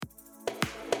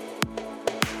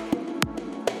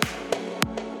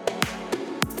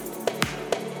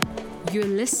You're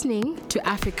listening to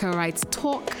Africa Rights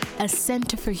Talk, a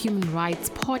Center for Human Rights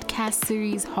podcast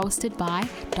series hosted by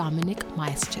Dominic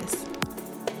Maestris.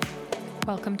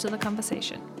 Welcome to the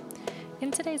conversation.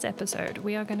 In today's episode,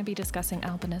 we are going to be discussing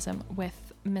albinism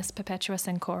with Ms. Perpetua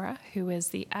Senkoro, who is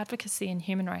the Advocacy and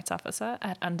Human Rights Officer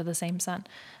at Under the Same Sun,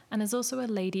 and is also a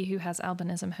lady who has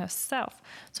albinism herself.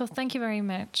 So thank you very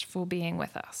much for being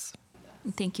with us.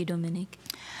 Thank you, Dominic.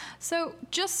 So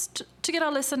just to get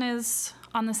our listeners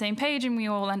on the same page and we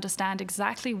all understand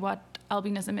exactly what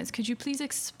albinism is, could you please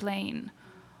explain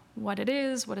what it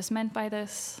is, what is meant by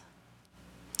this?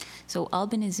 So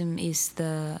albinism is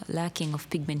the lacking of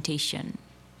pigmentation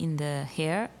in the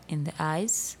hair, in the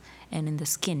eyes, and in the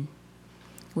skin.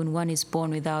 When one is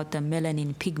born without the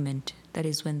melanin pigment, that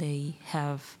is when they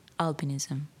have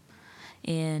albinism.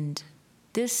 And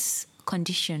this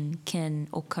condition can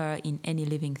occur in any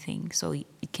living thing. So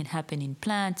it can happen in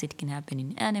plants, it can happen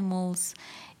in animals.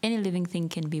 Any living thing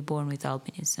can be born with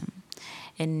albinism.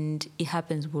 And it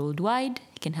happens worldwide.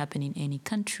 It can happen in any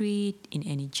country, in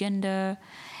any gender.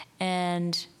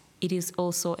 And it is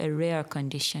also a rare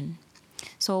condition.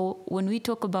 So when we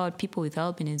talk about people with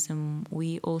albinism,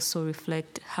 we also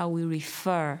reflect how we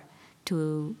refer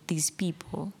to these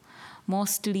people.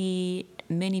 Mostly,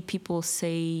 many people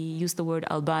use the word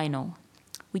albino,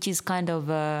 which is kind of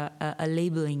a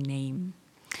labeling name.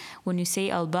 When you say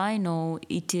albino,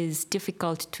 it is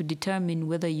difficult to determine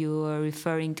whether you are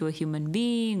referring to a human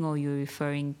being or you're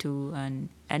referring to an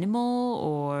animal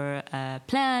or a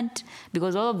plant,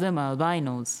 because all of them are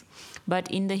albinos. But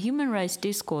in the human rights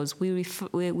discourse, we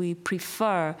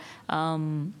prefer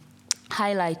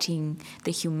highlighting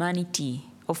the humanity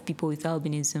of people with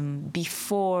albinism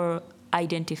before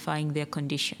identifying their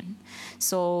condition.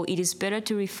 So it is better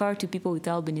to refer to people with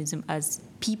albinism as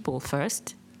people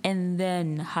first and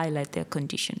then highlight their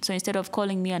condition. So instead of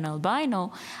calling me an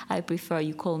albino, I prefer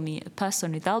you call me a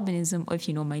person with albinism, or if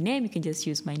you know my name, you can just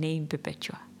use my name,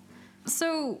 Perpetua.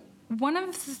 So one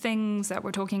of the things that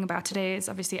we're talking about today is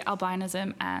obviously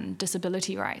albinism and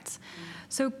disability rights.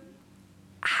 So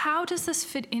how does this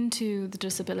fit into the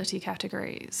disability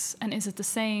categories? And is it the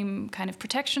same kind of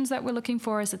protections that we're looking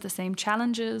for? Is it the same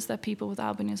challenges that people with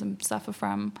albinism suffer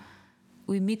from?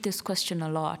 We meet this question a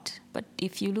lot, but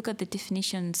if you look at the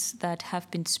definitions that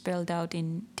have been spelled out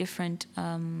in different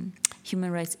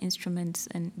human rights instruments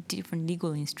and different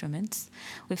legal instruments,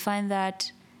 we find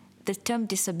that the term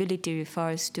disability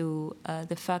refers to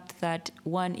the fact that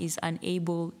one is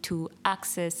unable to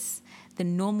access the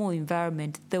normal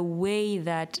environment the way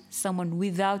that someone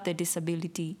without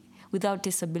disability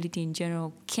in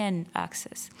general can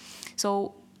access.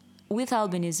 So with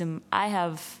albinism, I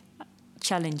have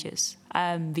challenges.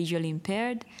 I am visually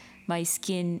impaired. My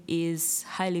skin is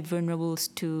highly vulnerable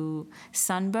to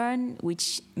sunburn,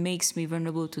 which makes me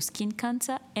vulnerable to skin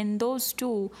cancer. And those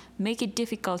two make it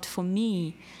difficult for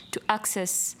me to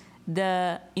access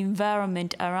the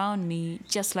environment around me,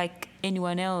 just like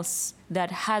anyone else that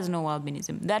has no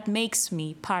albinism. That makes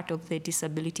me part of the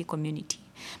disability community.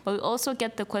 But we also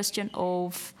get the question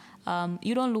of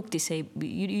you don't look disabled.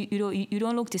 You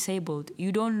don't look disabled.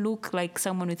 You don't look like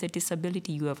someone with a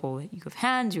disability. You have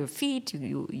hands, you have feet,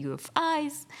 you have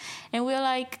eyes, and we're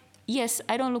like, yes,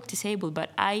 I don't look disabled,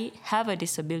 but I have a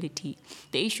disability.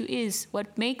 The issue is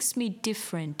what makes me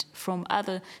different from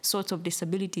other sorts of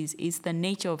disabilities is the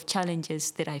nature of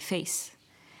challenges that I face.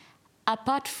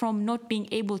 Apart from not being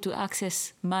able to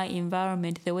access my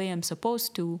environment the way I'm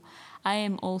supposed to, I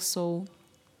am also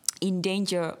in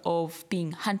danger of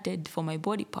being hunted for my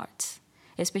body parts,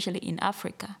 especially in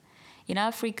Africa. In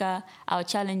Africa, our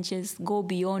challenges go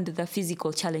beyond the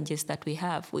physical challenges that we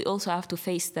have. We also have to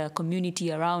face the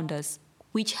community around us,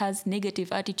 which has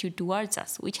negative attitude towards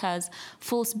us, which has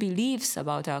false beliefs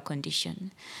about our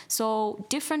condition. So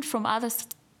different from other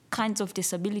kinds of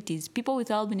disabilities, people with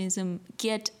albinism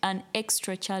get an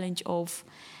extra challenge of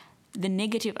the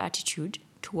negative attitude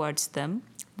towards them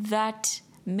that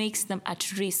makes them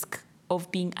at risk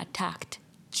of being attacked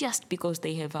just because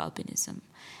they have albinism.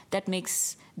 That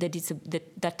makes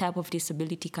that type of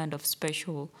disability kind of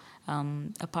special,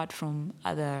 apart from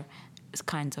other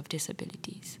kinds of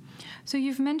disabilities. So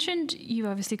you've mentioned you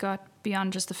obviously got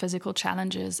beyond just the physical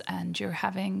challenges and you're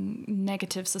having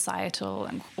negative societal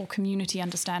or community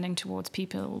understanding towards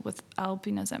people with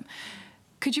albinism.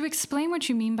 Could you explain what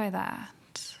you mean by that?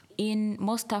 In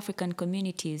most African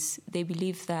communities, they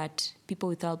believe that people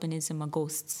with albinism are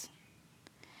ghosts.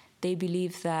 They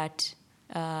believe that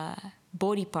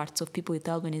body parts of people with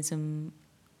albinism,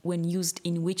 when used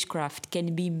in witchcraft,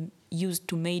 can be used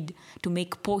to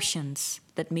make potions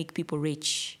that make people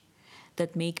rich.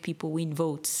 that make people win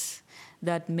votes,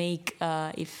 that make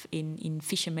if in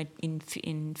fishermen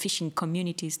in fishing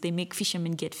communities, they make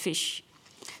fishermen get fish.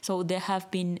 So there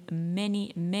have been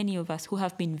many of us who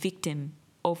have been victim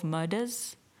of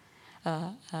murders,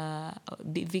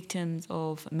 victims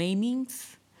of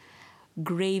maimings,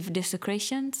 grave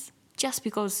desecrations, just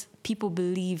because people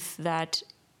believe that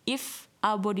if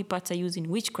our body parts are used in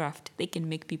witchcraft, they can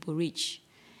make people rich.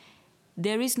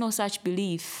 There is no such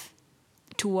belief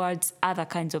towards other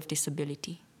kinds of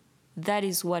disability. That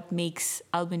is what makes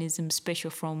albinism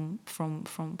special from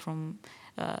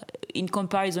in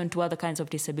comparison to other kinds of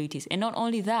disabilities. And not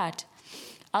only that,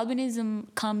 albinism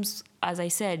comes, as I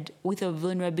said, with a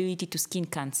vulnerability to skin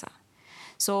cancer.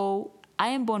 So I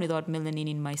am born without melanin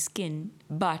in my skin,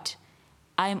 but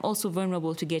I am also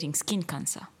vulnerable to getting skin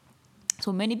cancer.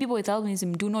 So many people with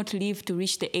albinism do not live to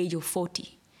reach the age of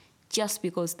 40 just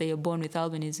because they are born with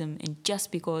albinism, and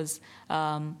just because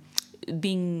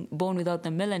being born without the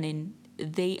melanin,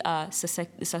 they are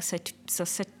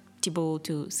susceptible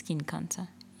to skin cancer.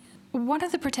 What are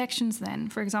the protections then?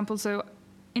 For example, so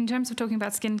in terms of talking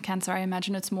about skin cancer, I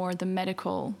imagine it's more the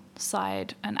medical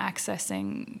side and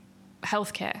accessing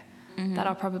healthcare that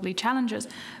are probably challenges.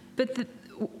 But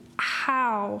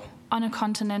how, on a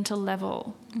continental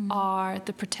level, are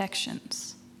the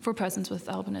protections for persons with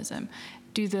albinism?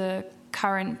 Do the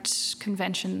current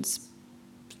conventions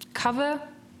cover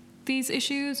these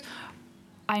issues?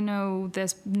 I know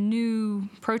there's new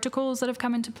protocols that have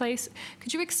come into place.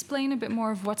 Could you explain a bit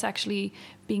more of what's actually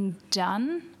being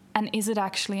done, and is it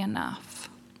actually enough?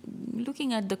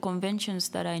 Looking at the conventions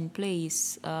that are in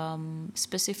place,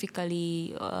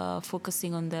 specifically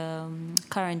focusing on the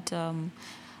current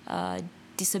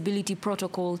disability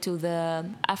protocol to the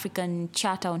African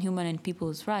Charter on Human and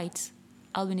People's Rights,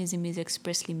 albinism is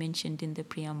expressly mentioned in the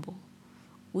preamble,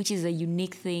 which is a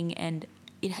unique thing, and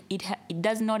it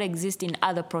does not exist in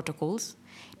other protocols.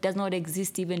 It does not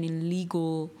exist even in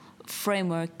legal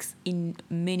frameworks in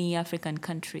many African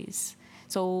countries.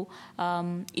 So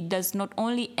it does not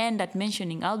only end at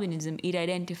mentioning albinism, it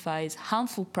identifies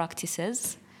harmful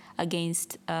practices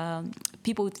against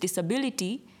people with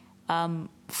disability,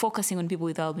 focusing on people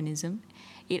with albinism.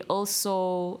 It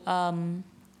also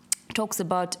talks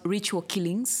about ritual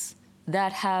killings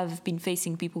that have been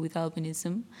facing people with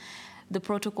albinism. The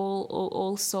protocol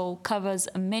also covers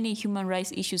many human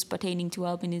rights issues pertaining to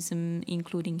albinism,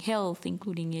 including health,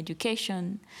 including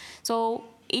education. So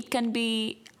it can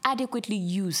be adequately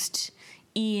used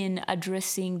in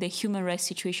addressing the human rights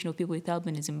situation of people with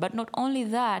albinism. But not only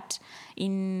that,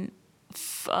 in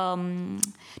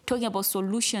talking about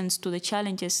solutions to the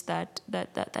challenges that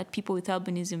people with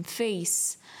albinism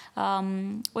face,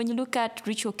 when you look at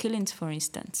ritual killings, for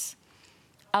instance,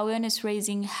 awareness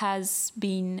raising has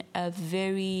been a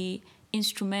very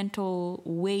instrumental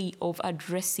way of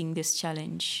addressing this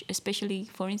challenge, especially,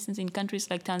 for instance, in countries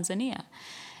like Tanzania.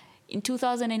 In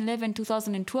 2011,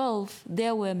 2012,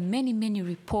 there were many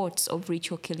reports of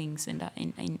ritual killings and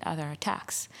other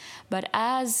attacks. But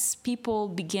as people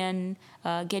began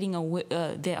getting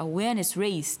their awareness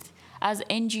raised, as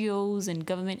NGOs and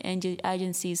government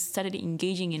agencies started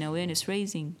engaging in awareness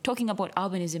raising, talking about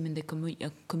albinism in the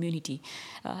community,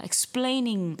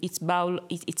 explaining its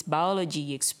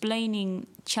biology, explaining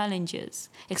challenges,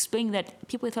 explaining that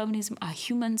people with albinism are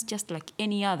humans just like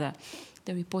any other,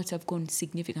 the reports have gone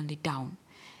significantly down.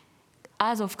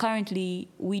 As of currently,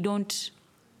 we don't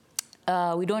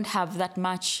have that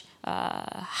much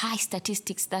high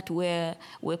statistics that were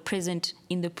present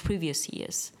in the previous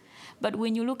years. But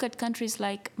when you look at countries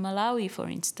like Malawi, for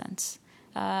instance,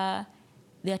 the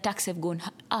attacks have gone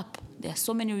up. There are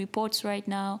so many reports right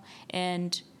now,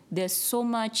 and there's so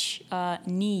much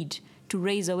need to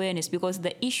raise awareness, because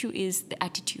the issue is the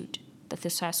attitude that the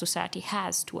society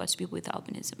has towards people with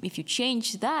albinism. If you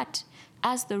change that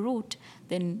as the root,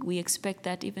 then we expect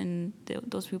that even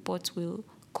those reports will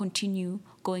continue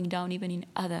going down even in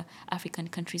other African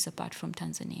countries apart from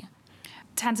Tanzania.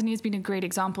 Tanzania has been a great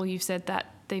example. You've said that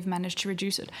they've managed to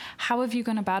reduce it. How have you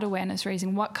gone about awareness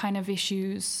raising? What kind of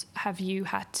issues have you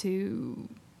had to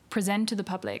present to the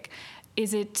public?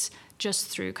 Is it just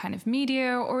through kind of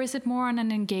media, or is it more on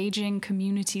an engaging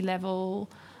community level?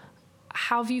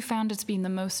 How have you found it's been the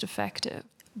most effective?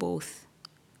 Both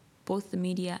the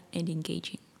media and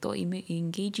engaging. Though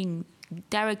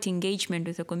direct engagement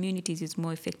with the communities is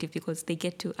more effective because they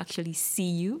get to actually see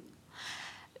you.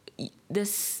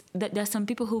 There's some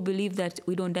people who believe that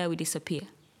we don't die, we disappear.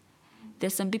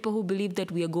 There's some people who believe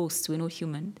that we are ghosts, we're not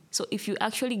human. So if you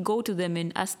actually go to them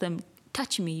and ask them,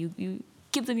 touch me,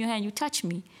 give them your hand, you touch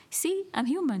me. See, I'm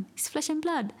human. It's flesh and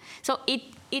blood. So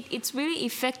it's really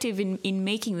effective in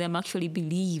making them actually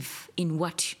believe in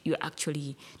what you're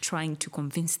actually trying to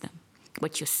convince them,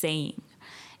 what you're saying.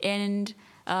 And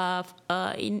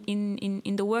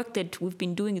in the work that we've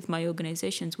been doing with my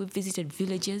organizations, we've visited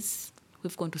villages,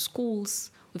 we've gone to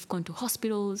schools, we've gone to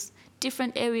hospitals,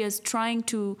 different areas, trying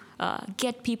to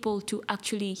get people to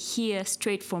actually hear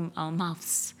straight from our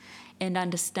mouths and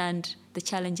understand the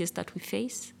challenges that we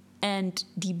face and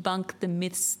debunk the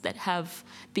myths that have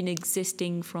been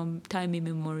existing from time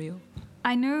immemorial.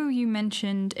 I know you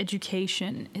mentioned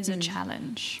education is a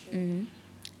challenge. Mm-hmm.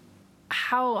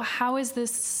 How is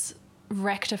this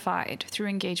rectified through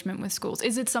engagement with schools?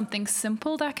 Is it something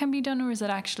simple that can be done, or is it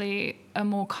actually a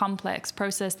more complex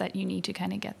process that you need to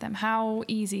kind of get them? How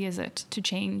easy is it to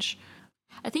change?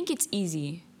 I think it's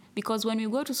easy because when we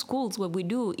go to schools, what we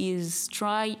do is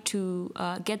try to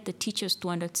get the teachers to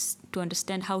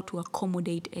understand how to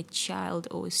accommodate a child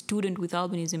or a student with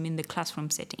albinism in the classroom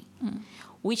setting,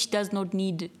 which does not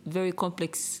need very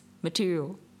complex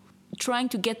material. Trying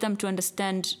to get them to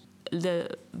understand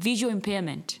the visual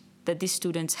impairment that these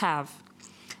students have,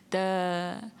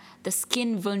 the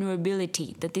skin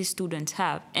vulnerability that these students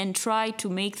have, and try to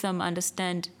make them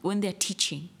understand when they're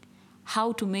teaching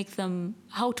how to make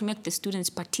the students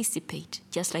participate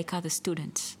just like other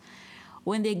students.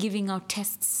 When they're giving out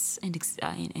tests and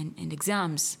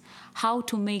exams, how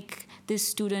to make these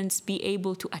students be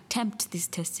able to attempt these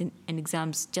tests and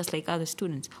exams just like other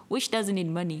students, which doesn't need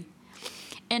money.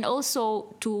 And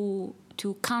also to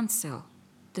counsel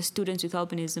the students with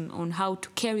albinism on how to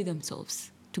carry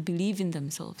themselves, to believe in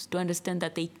themselves, to understand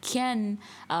that they can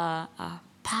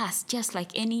pass just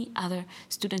like any other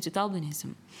students with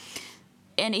albinism.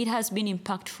 And it has been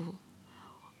impactful.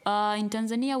 In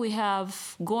Tanzania, we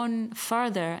have gone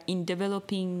further in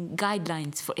developing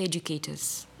guidelines for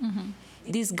educators. Mm-hmm.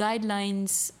 These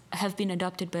guidelines have been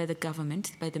adopted by the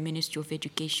government, by the Ministry of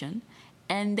Education,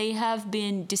 and they have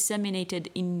been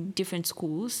disseminated in different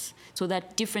schools so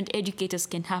that different educators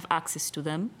can have access to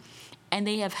them. And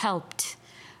they have helped.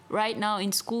 Right now,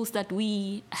 in schools that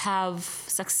we have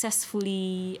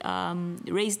successfully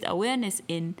raised awareness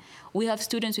in, we have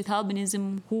students with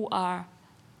albinism who are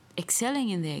excelling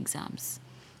in their exams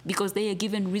because they are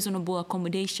given reasonable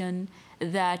accommodation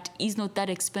that is not that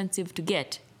expensive to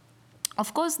get.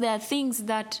 Of course, there are things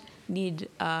that need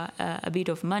a bit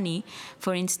of money.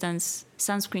 For instance,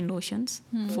 sunscreen lotions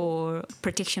for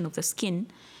protection of the skin,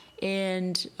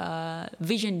 and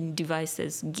vision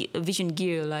devices, vision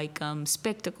gear like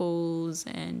spectacles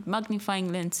and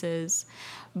magnifying lenses.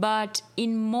 But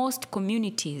in most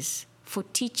communities, for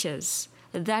teachers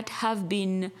that have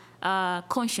been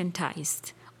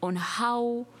conscientized on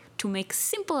how to make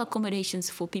simple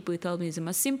accommodations for people with albinism,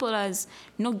 as simple as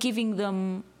not giving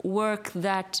them work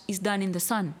that is done in the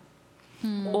sun,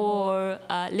 or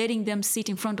letting them sit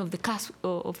in front of the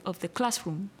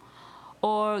classroom,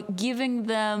 or giving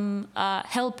them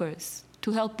helpers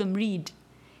to help them read.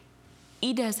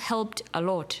 It has helped a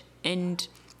lot, and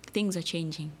things are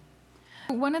changing.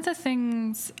 One of the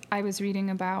things I was reading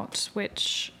about,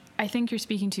 which I think you're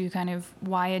speaking to kind of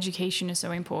why education is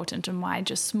so important and why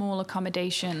just small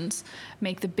accommodations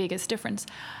make the biggest difference.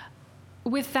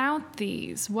 Without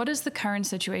these, what is the current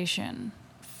situation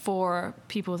for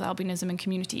people with albinism and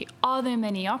community? Are there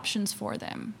many options for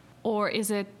them? Or is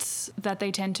it that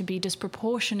they tend to be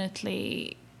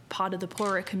disproportionately part of the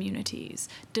poorer communities,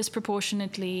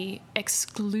 disproportionately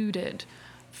excluded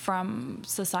from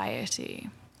society?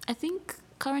 I think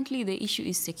currently the issue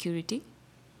is security.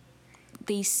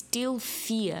 They still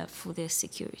fear for their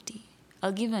security.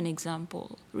 I'll give an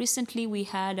example. Recently, we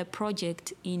had a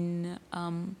project in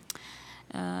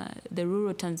the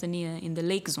rural Tanzania, in the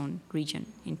Lake Zone region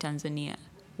in Tanzania,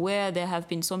 where there have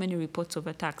been so many reports of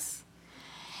attacks.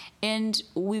 And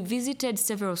we visited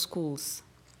several schools.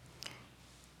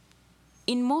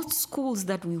 In most schools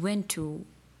that we went to,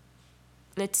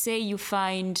 let's say you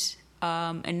find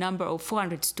a number of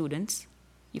 400 students,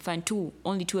 you find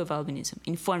only two have albinism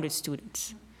in 400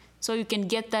 students. So you can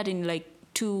get that in like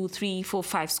 2, 3, 4,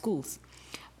 5 schools.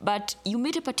 But you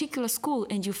meet a particular school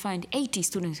and you find 80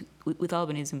 students with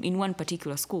albinism in one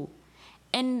particular school.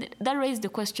 And that raised the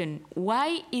question,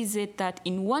 why is it that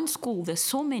in one school there's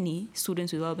so many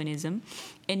students with albinism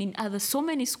and in other so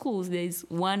many schools there's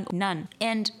none?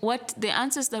 And what the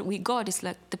answers that we got is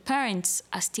like the parents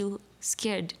are still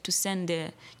scared to send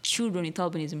their children with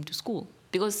albinism to school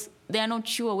because they are not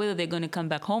sure whether they're going to come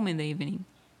back home in the evening.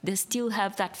 They still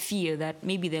have that fear that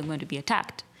maybe they're going to be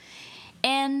attacked.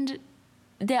 And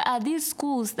there are these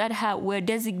schools that were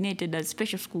designated as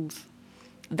special schools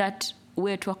that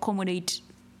were to accommodate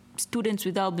students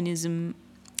with albinism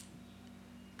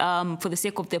for the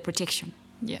sake of their protection.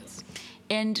 Yes.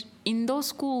 And in those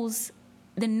schools,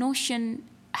 the notion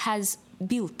has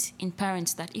built in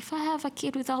parents that if I have a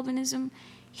kid with albinism,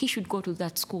 he should go to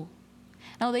that school.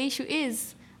 Now, the issue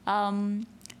is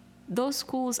those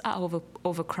schools are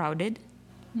overcrowded,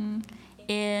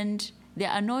 and there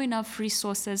are not enough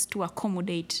resources to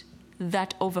accommodate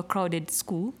that overcrowded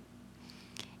school.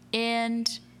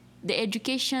 And the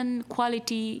education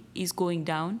quality is going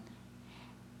down.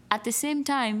 At the same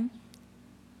time,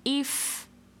 if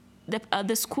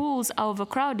the schools are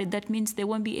overcrowded, that means they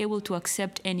won't be able to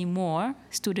accept any more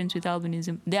students with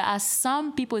albinism. There are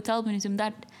some people with albinism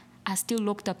that are still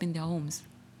locked up in their homes.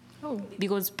 Oh.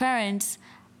 Because parents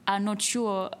are not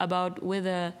sure about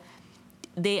whether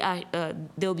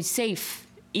they'll be safe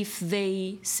if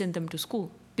they send them to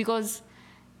school. Because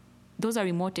those are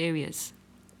remote areas.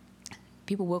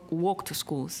 People walk to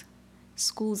schools.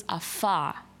 Schools are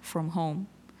far from home.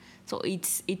 So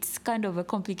it's kind of a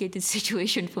complicated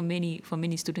situation for many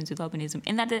students with albinism.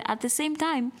 And at the same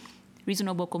time,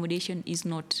 reasonable accommodation is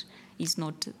not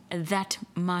that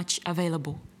much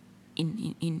available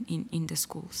in the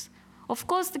schools. Of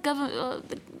course, the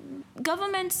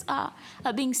governments are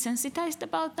being sensitized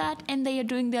about that, and they are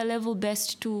doing their level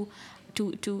best to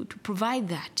provide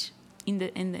that in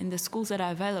the schools that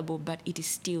are available. But it is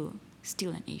still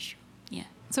an issue. Yeah.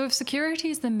 So if security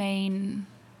is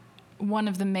one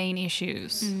of the main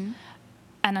issues,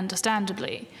 and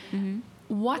understandably,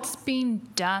 what's been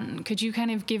done? Could you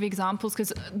kind of give examples?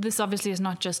 Because this obviously is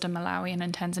not just a Malawian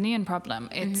and Tanzanian problem.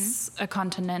 It's a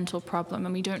continental problem,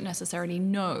 and we don't necessarily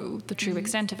know the true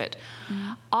extent of it.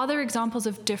 Are there examples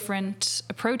of different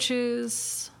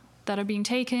approaches that are being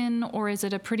taken, or is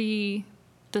it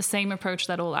the same approach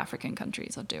that all African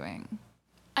countries are doing?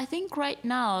 I think right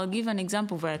now, I'll give an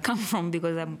example where I come from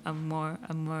because I'm more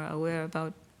aware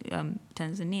about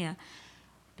Tanzania.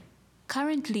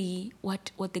 Currently,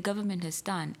 what the government has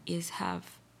done is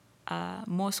have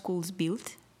more schools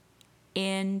built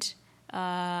and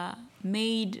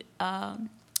made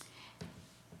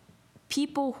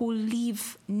people who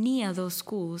live near those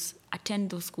schools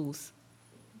attend those schools.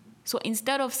 So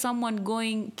instead of someone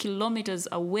going kilometers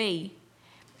away,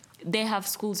 they have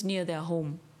schools near their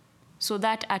home. So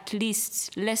that at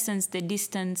least lessens the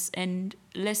distance and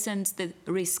lessens the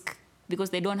risk, because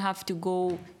they don't have to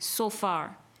go so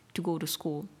far to go to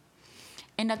school.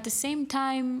 And at the same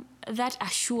time, that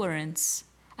assurance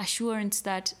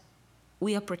that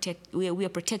we are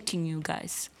protecting you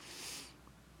guys.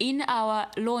 In our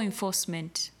law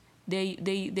enforcement, they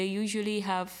usually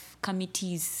have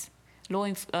committees,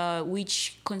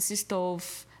 which consist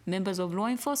of members of law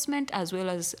enforcement as well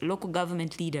as local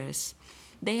government leaders.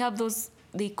 They have those,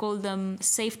 they call them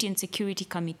safety and security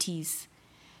committees.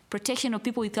 Protection of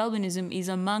people with albinism is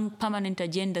among permanent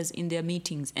agendas in their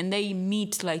meetings, and they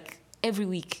meet like every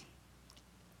week.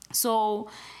 So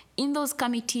in those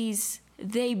committees,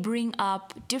 they bring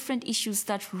up different issues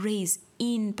that raise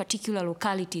in particular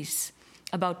localities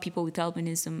about people with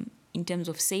albinism in terms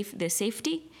of their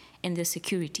safety and their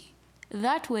security.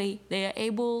 That way, they are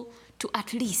able to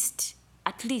at least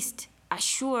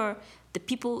assure the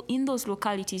people in those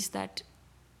localities that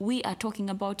we are talking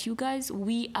about you guys,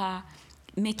 we are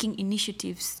making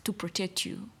initiatives to protect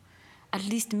you, at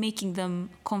least making them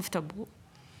comfortable.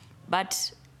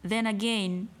 But then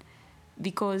again,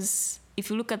 because if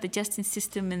you look at the justice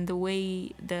system and the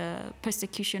way the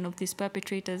persecution of these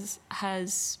perpetrators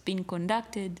has been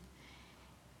conducted,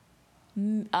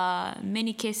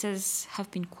 many cases have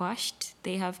been quashed.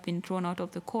 They have been thrown out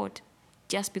of the court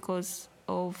just because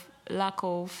of lack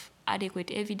of adequate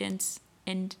evidence,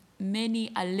 and many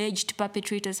alleged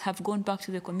perpetrators have gone back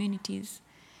to the communities.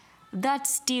 That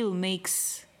still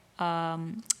brings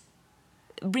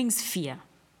fear.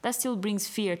 That still brings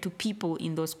fear to people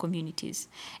in those communities.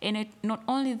 And not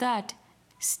only that,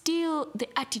 still the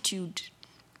attitude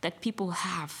that people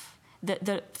have,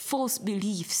 the false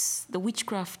beliefs, the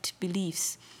witchcraft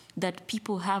beliefs that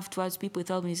people have towards people with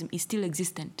albinism is still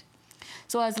existent.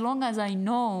 So as long as I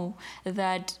know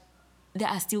that there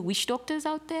are still witch doctors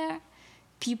out there,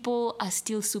 people are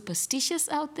still superstitious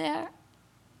out there,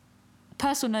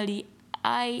 personally,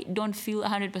 I don't feel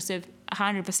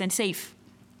 100% safe.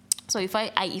 So if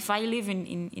I live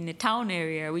in a town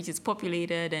area which is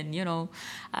populated, and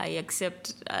I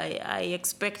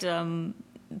expect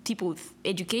people with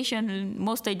education,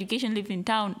 most education live in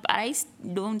town, but I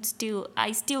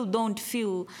still don't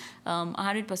feel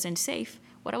 100% safe.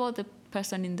 What about the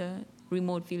person in the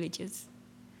remote villages?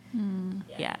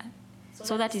 Yeah.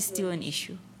 So that is still an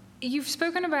issue. You've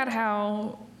spoken about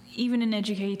how even in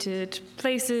educated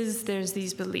places, there's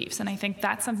these beliefs. And I think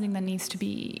that's something that needs to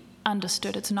be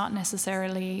understood. It's not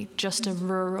necessarily just a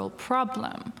rural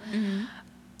problem. Mm-hmm.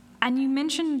 And you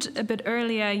mentioned a bit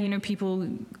earlier, people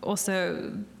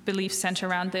also beliefs center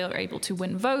around they're able to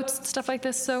win votes, stuff like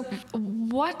this. So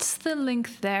what's the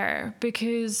link there?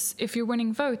 Because if you're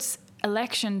winning votes,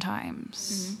 election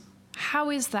times,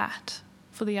 how is that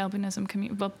for the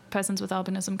albinism persons with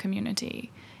albinism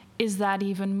community? Is that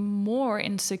even more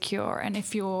insecure? And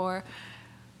if you're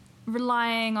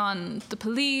relying on the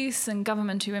police and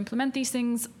government to implement these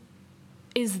things,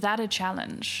 is that a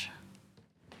challenge?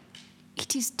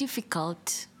 It is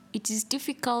difficult. It is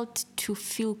difficult to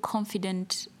feel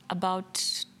confident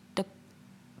about the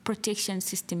protection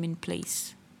system in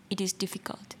place. It is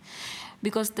difficult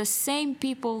because the same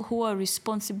people who are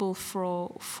responsible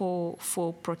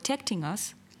for protecting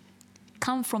us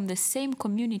come from the same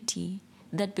community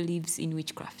that believes in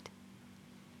witchcraft.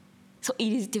 So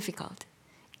it is difficult.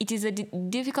 It is a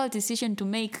difficult decision to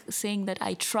make, saying that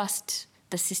I trust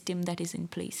the system that is in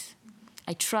place.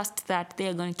 I trust that they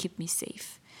are going to keep me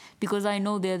safe because I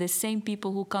know they're the same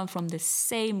people who come from the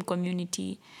same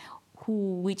community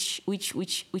which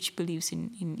believes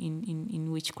in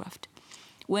witchcraft.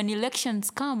 When elections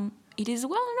come, it is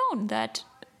well known that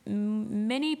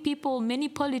many people, many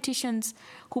politicians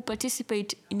who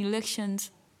participate in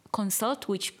elections consult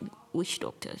witch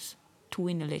doctors to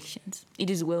win elections. It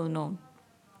is well known.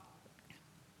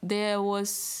 There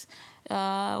was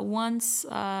once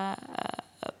a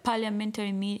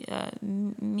parliamentary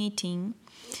meeting,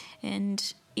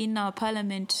 and in our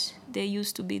parliament there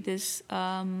used to be this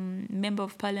member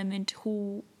of parliament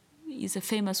who is a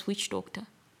famous witch doctor.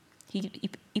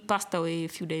 He passed away a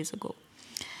few days ago.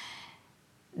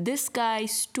 This guy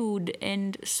stood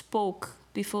and spoke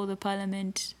before the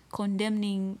parliament,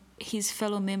 condemning his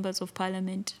fellow members of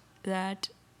parliament that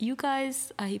you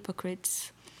guys are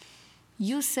hypocrites.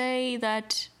 You say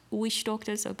that witch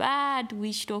doctors are bad,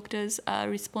 witch doctors are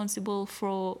responsible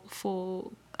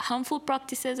for harmful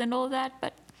practices and all that,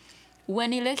 but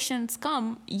when elections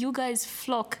come, you guys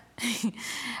flock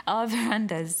our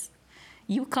verandas.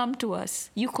 You come to us,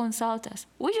 you consult us,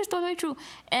 which is totally true.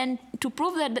 And to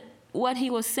prove that what he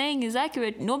was saying is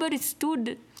accurate, nobody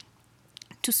stood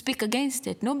to speak against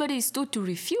it. Nobody stood to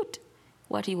refute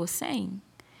what he was saying.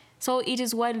 So it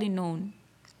is widely known.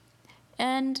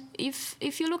 And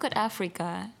if you look at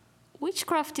Africa,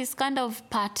 witchcraft is kind of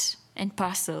part and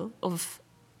parcel of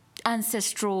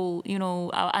ancestral,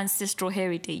 our ancestral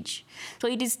heritage. So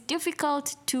it is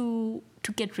difficult to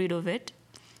get rid of it.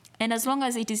 And as long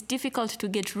as it is difficult to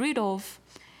get rid of,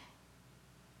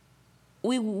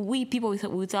 we people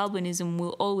with albinism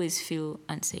will always feel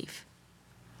unsafe.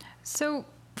 So,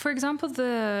 for example,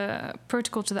 the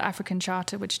protocol to the African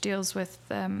Charter, which deals with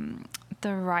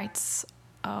the rights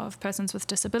of persons with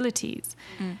disabilities,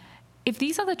 if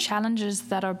these are the challenges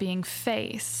that are being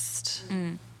faced,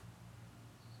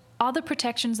 are the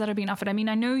protections that are being offered? I mean,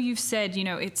 I know you've said,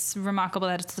 it's remarkable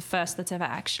that it's the first that's ever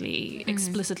actually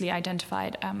explicitly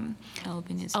identified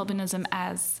albinism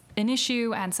as an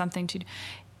issue and something to do.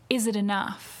 Is it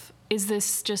enough? Is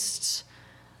this just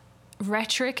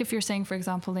rhetoric? If you're saying, for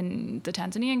example, in the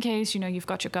Tanzanian case, you've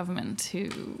got your government who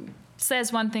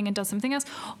says one thing and does something else.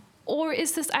 Or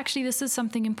is this is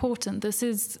something important? This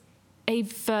is a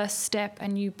first step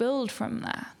and you build from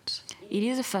that. It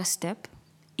is a first step.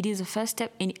 It is a first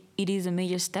step and it is a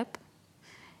major step.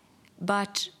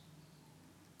 But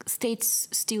states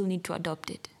still need to adopt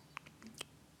it.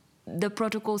 The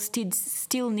protocol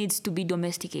still needs to be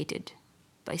domesticated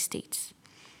by states.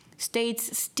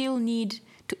 States still need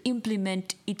to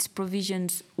implement its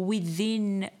provisions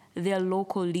within their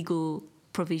local legal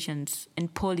provisions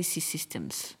and policy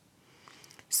systems.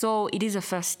 So it is a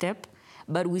first step,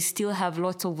 but we still have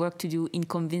lots of work to do in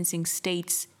convincing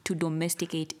states to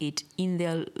domesticate it in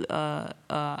their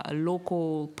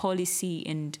local policy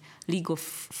and legal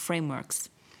frameworks.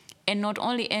 And not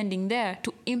only ending there,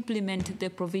 to implement the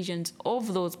provisions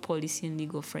of those policy and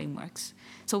legal frameworks.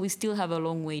 So we still have a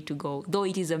long way to go, though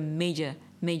it is a major,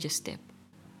 major step.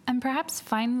 And perhaps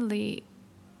finally,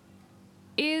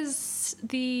 is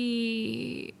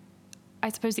the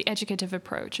educative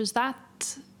approach, is that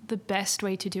the best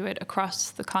way to do it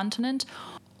across the continent?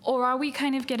 Or are we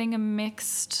kind of getting a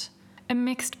mixed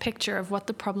picture of what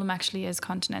the problem actually is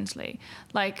continentally?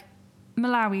 Like,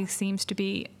 Malawi seems to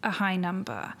be a high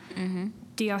number.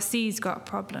 DRC's got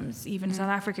problems. Even South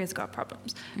Africa's got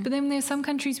problems. But then there's some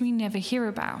countries we never hear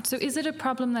about. So is it a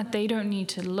problem that they don't need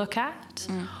to look at?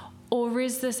 Or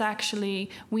is this actually,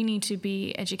 we need to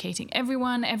be educating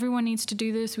everyone needs to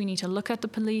do this, we need to look at the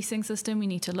policing system, we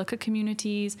need to look at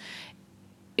communities?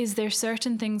 is there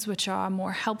certain things which are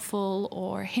more helpful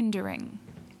or hindering?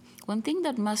 One thing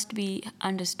that must be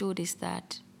understood is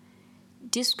that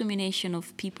discrimination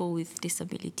of people with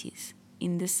disabilities,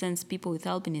 in this sense, people with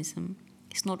albinism,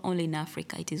 is not only in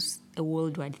Africa, it is a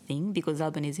worldwide thing because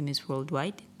albinism is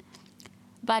worldwide.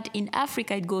 But in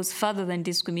Africa, it goes further than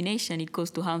discrimination, it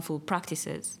goes to harmful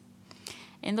practices.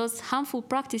 And those harmful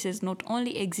practices not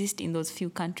only exist in those few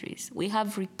countries, we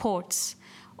have reports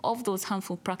of those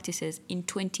harmful practices in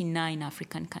 29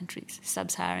 African countries,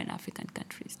 sub-Saharan African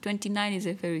countries. 29 is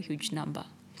a very huge number.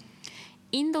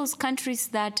 In those countries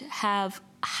that have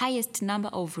highest number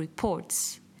of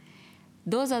reports,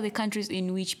 those are the countries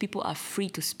in which people are free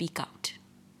to speak out.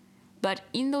 But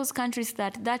in those countries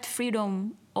that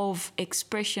freedom of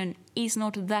expression is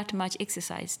not that much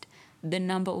exercised, the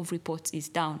number of reports is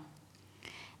down.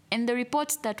 And the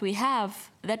reports that we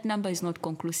have, that number is not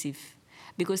conclusive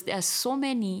because there are so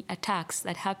many attacks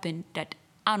that happen that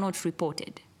are not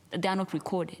reported, they are not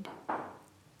recorded.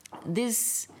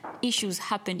 These issues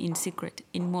happen in secret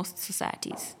in most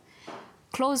societies.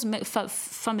 Close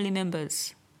family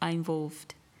members are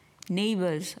involved.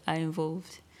 Neighbors are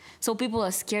involved. So people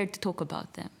are scared to talk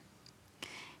about them.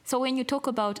 So when you talk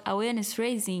about awareness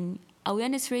raising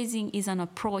is an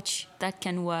approach that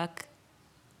can work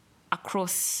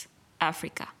across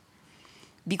Africa.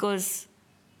 Because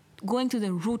going to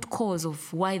the root cause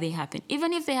of why they happen,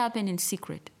 even if they happen in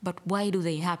secret, but why do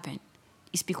they happen?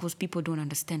 It's because people don't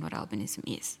understand what albinism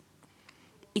is.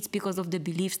 It's because of the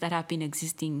beliefs that have been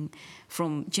existing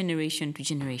from generation to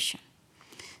generation.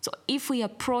 So if we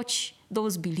approach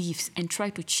those beliefs and try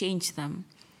to change them,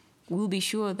 we'll be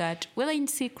sure that whether in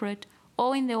secret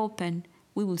or in the open,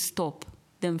 we will stop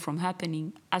them from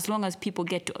happening as long as people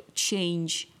get to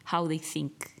change how they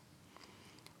think.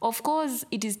 Of course,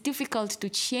 it is difficult to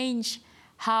change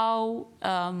how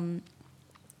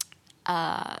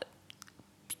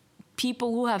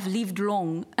people who have lived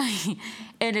long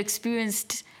and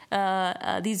experienced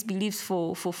these beliefs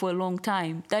for a long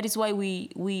time. That is why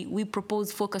we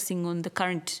propose focusing on the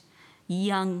current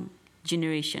young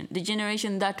generation, the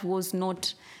generation that was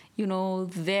not,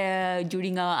 there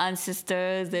during our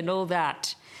ancestors and all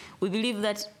that. We believe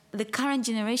that the current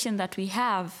generation that we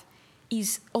have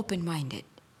is open-minded,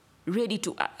 ready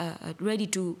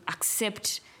to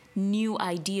accept new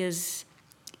ideas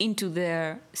into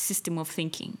their system of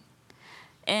thinking.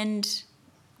 And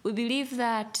we believe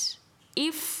that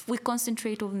if we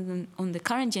concentrate on the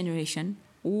current generation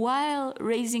while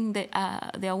raising the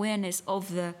awareness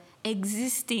of the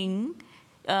existing,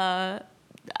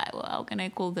 how can I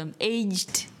call them,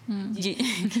 aged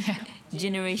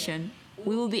generation,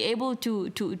 we will be able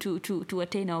to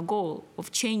attain our goal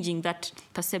of changing that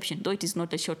perception, though it is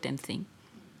not a short-term thing.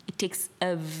 It takes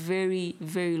a very,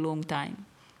 very long time,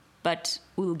 but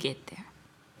we will get there.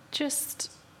 Just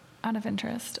out of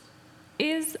interest,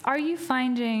 are you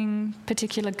finding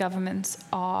particular governments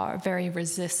are very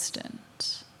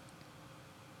resistant?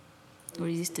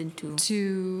 Resistant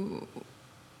to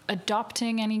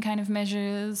adopting any kind of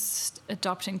measures,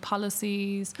 adopting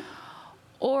policies,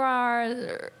 or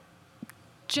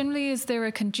is there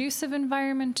a conducive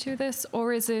environment to this,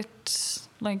 or is it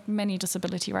like many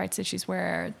disability rights issues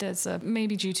where there's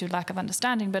maybe due to lack of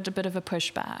understanding, but a bit of a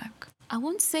pushback? I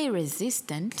won't say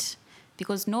resistant,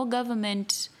 because no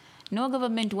government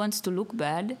wants to look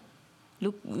bad.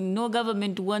 No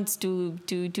government wants to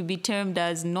be termed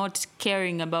as not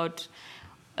caring about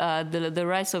the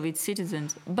rights of its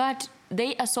citizens. But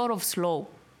they are sort of slow.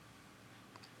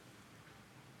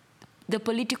 The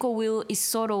political will is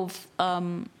sort of,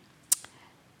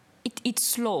 it's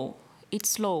slow. It's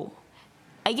slow.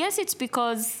 I guess it's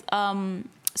because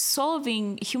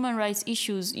solving human rights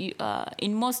issues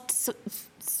in most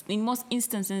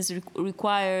instances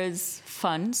requires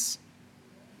funds,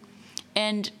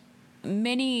 and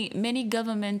many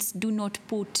governments do not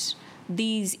put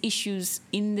these issues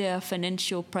in their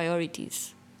financial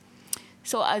priorities.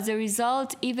 So as a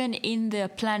result, even in their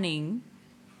planning,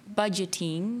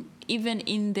 budgeting, even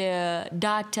in their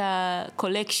data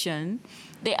collection,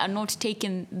 they are not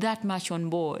taken that much on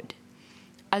board.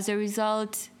 As a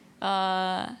result, they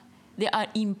are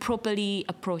improperly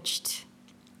approached,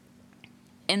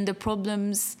 and the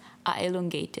problems are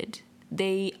elongated.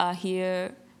 They are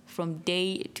here from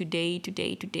day to day to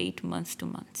day to day to months to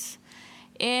months.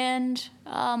 And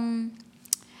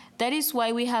that is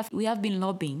why we have been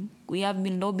lobbying. We have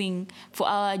been lobbying for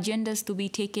our agendas to be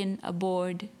taken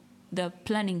aboard the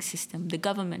planning system, the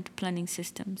government planning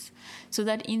systems, so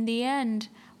that in the end,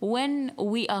 when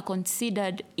we are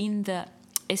considered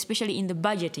especially in the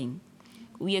budgeting,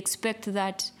 we expect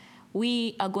that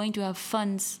we are going to have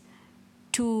funds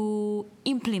to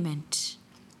implement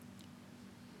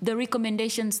the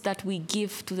recommendations that we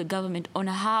give to the government on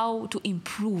how to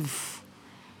improve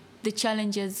the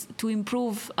challenges, to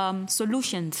improve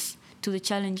solutions to the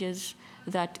challenges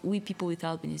that we people with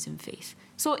albinism face.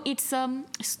 So it's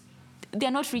they're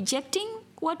not rejecting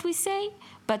what we say,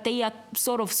 but they are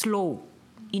sort of slow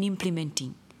in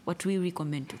implementing what we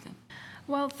recommend to them.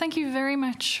 Well, thank you very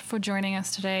much for joining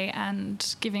us today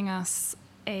and giving us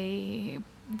a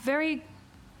very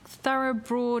thorough,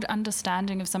 broad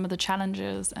understanding of some of the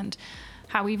challenges and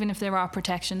how even if there are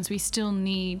protections, we still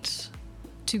need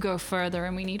to go further,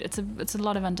 and it's a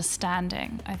lot of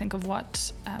understanding, I think, of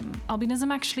what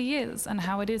albinism actually is and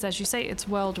how it is. As you say, it's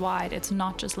worldwide. It's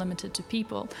not just limited to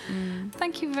people.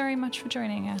 Thank you very much for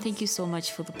joining us. Thank you so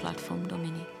much for the platform,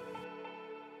 Dominique.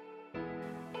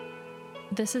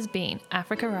 This has been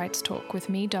Africa Rights Talk with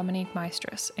me, Dominique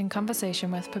Maestris, in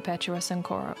conversation with Perpetua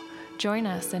Senkoro. Join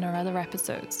us in our other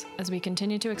episodes as we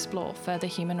continue to explore further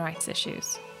human rights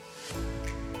issues.